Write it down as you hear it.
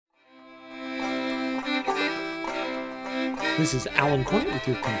This is Alan Cornett with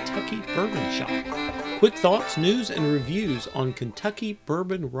your Kentucky Bourbon Shop. Quick thoughts, news, and reviews on Kentucky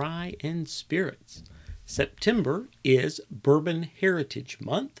bourbon, rye, and spirits. September is Bourbon Heritage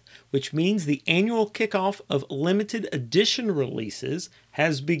Month, which means the annual kickoff of limited edition releases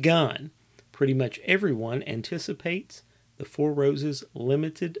has begun. Pretty much everyone anticipates the Four Roses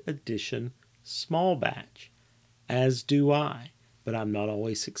limited edition small batch, as do I, but I'm not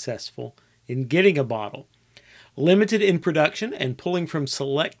always successful in getting a bottle. Limited in production and pulling from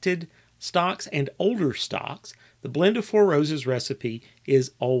selected stocks and older stocks, the blend of Four Roses recipe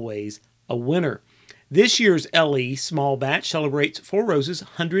is always a winner. This year's LE Small Batch celebrates Four Roses'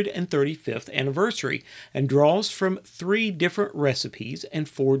 135th anniversary and draws from 3 different recipes and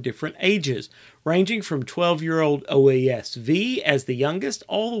 4 different ages, ranging from 12-year-old OASV as the youngest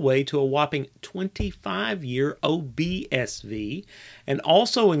all the way to a whopping 25-year OBSV, and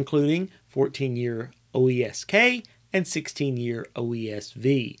also including 14-year OESK and 16-year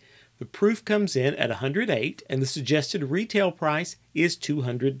OESV. The proof comes in at 108, and the suggested retail price is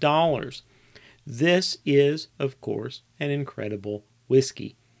 $200. This is, of course, an incredible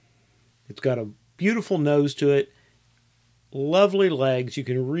whiskey. It's got a beautiful nose to it, lovely legs. You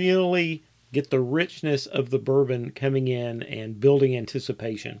can really get the richness of the bourbon coming in and building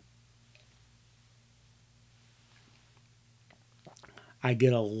anticipation. I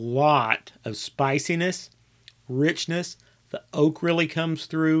get a lot of spiciness, richness. The oak really comes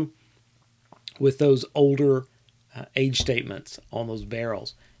through with those older age statements on those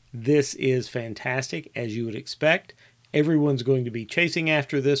barrels. This is fantastic, as you would expect. Everyone's going to be chasing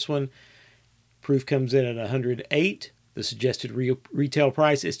after this one. Proof comes in at 108. The suggested retail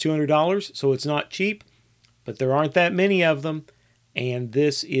price is $200, so it's not cheap, but there aren't that many of them, and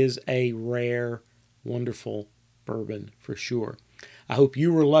this is a rare, wonderful bourbon for sure. I hope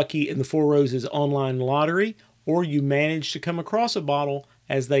you were lucky in the Four Roses online lottery, or you managed to come across a bottle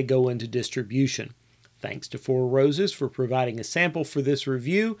as they go into distribution. Thanks to Four Roses for providing a sample for this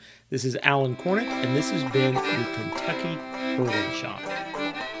review. This is Alan Cornett, and this has been your Kentucky Bourbon Shop.